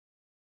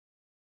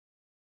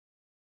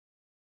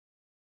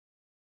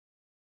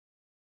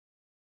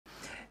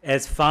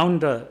as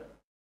founder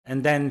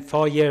and then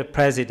 4-year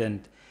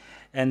president,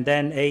 and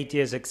then 8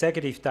 years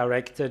executive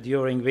director,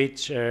 during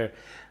which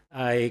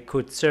I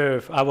could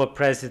serve our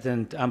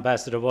president,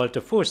 Ambassador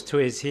Walter Fust, who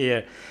is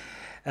here.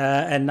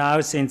 And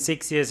now, since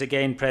 6 years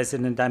again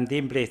president, I'm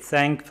deeply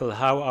thankful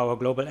how our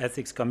global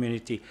ethics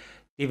community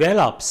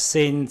develops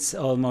since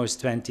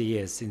almost 20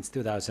 years, since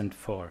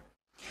 2004.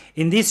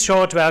 In this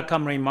short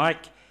welcome remark,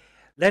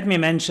 let me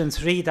mention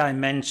 3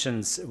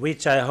 dimensions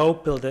which I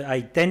hope build the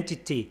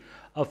identity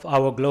of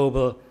our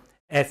global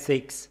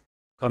ethics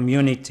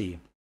community.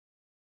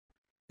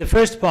 The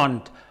first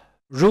point,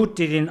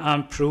 rooted in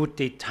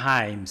uprooted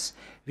times.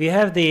 We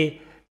have the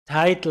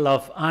title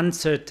of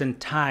Uncertain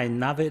Time,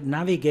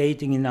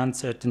 Navigating in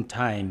Uncertain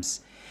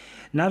Times.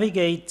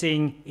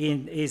 Navigating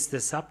is the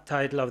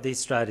subtitle of this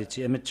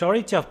strategy. A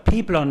majority of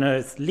people on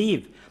earth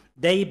live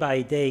day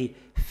by day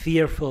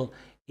fearful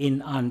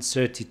in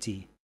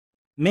uncertainty.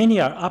 Many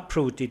are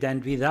uprooted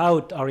and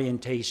without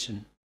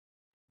orientation.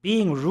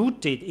 Being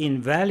rooted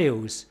in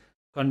values,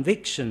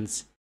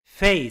 convictions,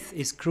 faith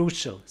is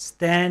crucial.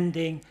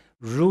 Standing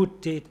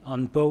rooted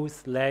on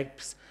both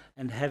legs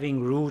and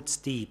having roots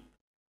deep.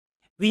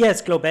 We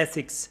as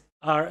Globethics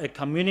are a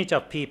community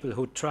of people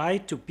who try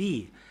to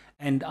be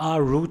and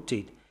are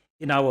rooted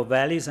in our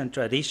values and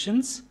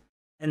traditions,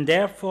 and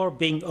therefore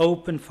being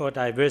open for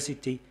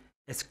diversity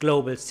as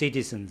global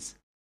citizens.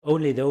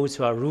 Only those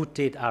who are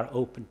rooted are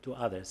open to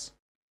others.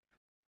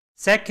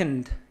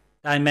 Second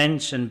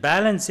dimension,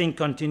 balancing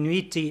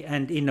continuity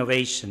and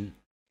innovation.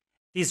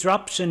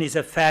 Disruption is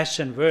a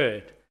fashion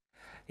word.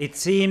 It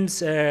seems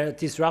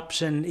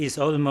disruption is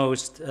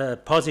almost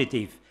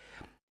positive.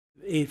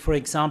 For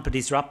example,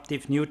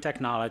 disruptive new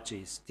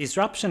technologies.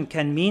 Disruption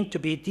can mean to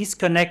be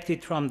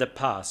disconnected from the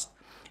past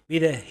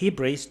with a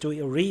hubris to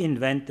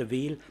reinvent the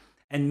wheel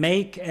and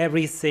make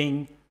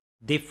everything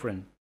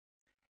different.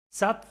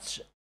 Such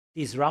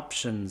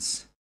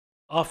disruptions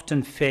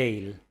often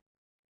fail.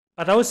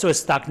 But also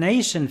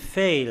stagnation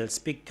fails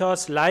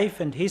because life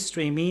and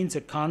history means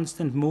a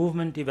constant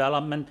movement,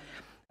 development,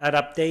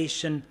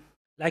 adaptation,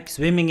 like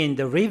swimming in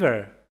the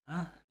river.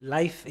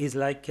 Life is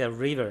like a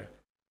river.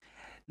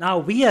 Now,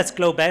 we as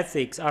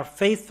Globethics are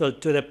faithful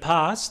to the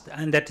past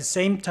and at the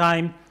same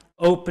time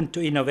open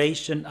to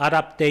innovation,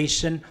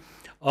 adaptation,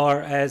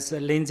 or as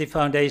Lindsay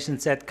Foundation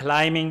said,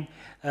 climbing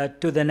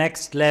to the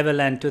next level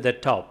and to the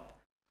top.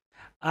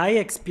 I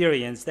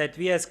experienced that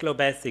we as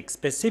Globethics,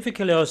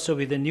 specifically also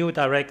with the new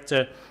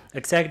director,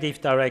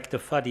 executive director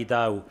Fadi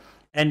Daou,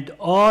 and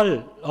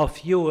all of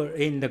you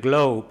in the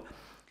globe,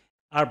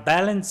 are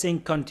balancing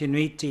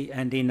continuity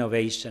and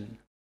innovation.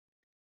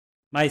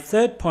 My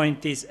third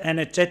point is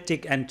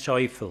energetic and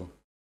joyful.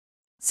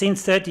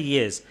 Since 30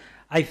 years,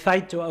 I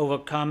fight to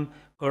overcome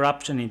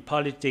corruption in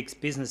politics,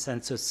 business,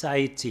 and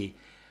society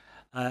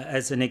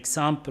as an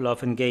example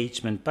of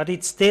engagement, but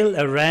it's still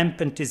a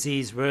rampant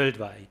disease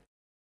worldwide.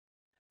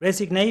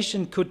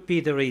 Resignation could be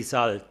the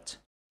result.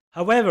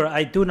 However,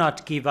 I do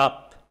not give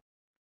up.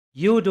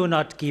 You do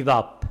not give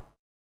up.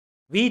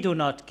 We do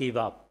not give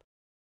up.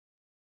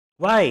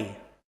 Why?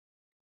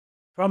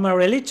 From a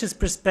religious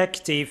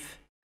perspective,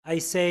 I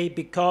say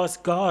because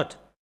God,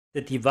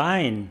 the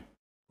divine,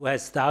 who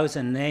has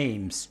 1,000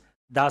 names,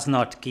 does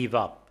not give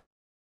up.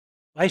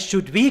 Why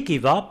should we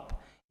give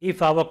up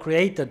if our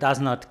Creator does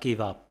not give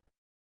up?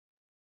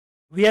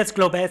 We as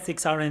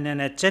Globethics are an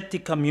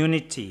energetic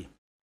community.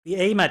 We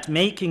aim at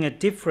making a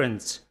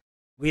difference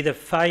with a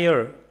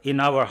fire in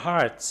our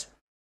hearts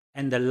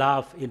and a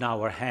love in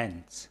our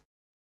hands.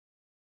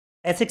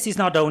 Ethics is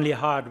not only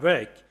hard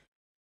work,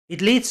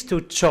 it leads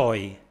to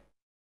joy.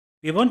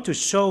 We want to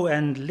show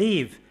and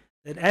live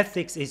that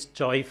ethics is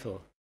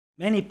joyful.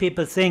 Many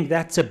people think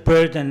that's a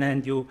burden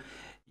and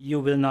you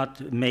will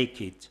not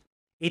make it.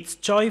 It's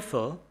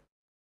joyful,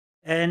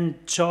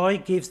 and joy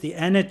gives the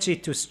energy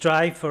to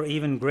strive for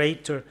even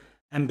greater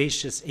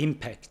ambitious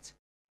impact.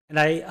 And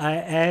I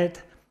add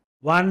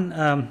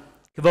one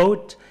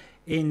quote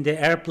in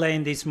the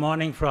airplane this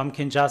morning from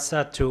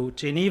Kinshasa to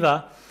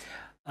Geneva.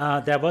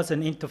 There was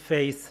an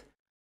interfaith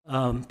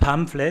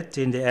pamphlet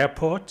in the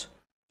airport,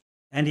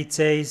 and it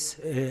says,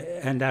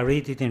 and I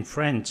read it in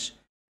French,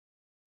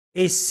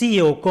 Et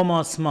si au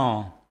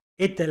commencement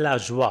était la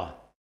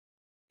joie,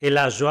 et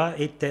la joie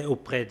était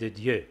auprès de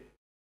Dieu,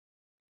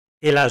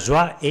 et la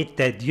joie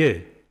était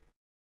Dieu.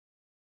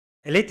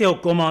 Elle était au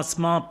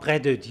commencement près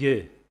de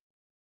Dieu.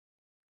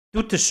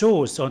 Toutes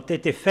choses ont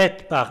été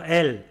faites par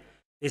elle,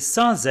 et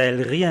sans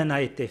elle, rien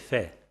n'a été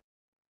fait.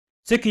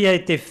 Ce qui a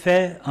été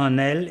fait en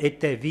elle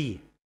était vie,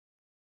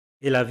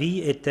 et la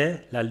vie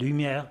était la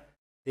lumière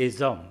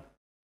des hommes.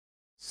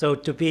 So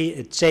to be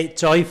a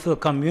joyful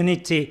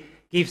community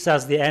gives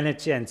us the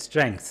energy and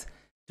strength.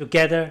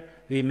 Together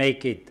we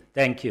make it.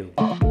 Thank you.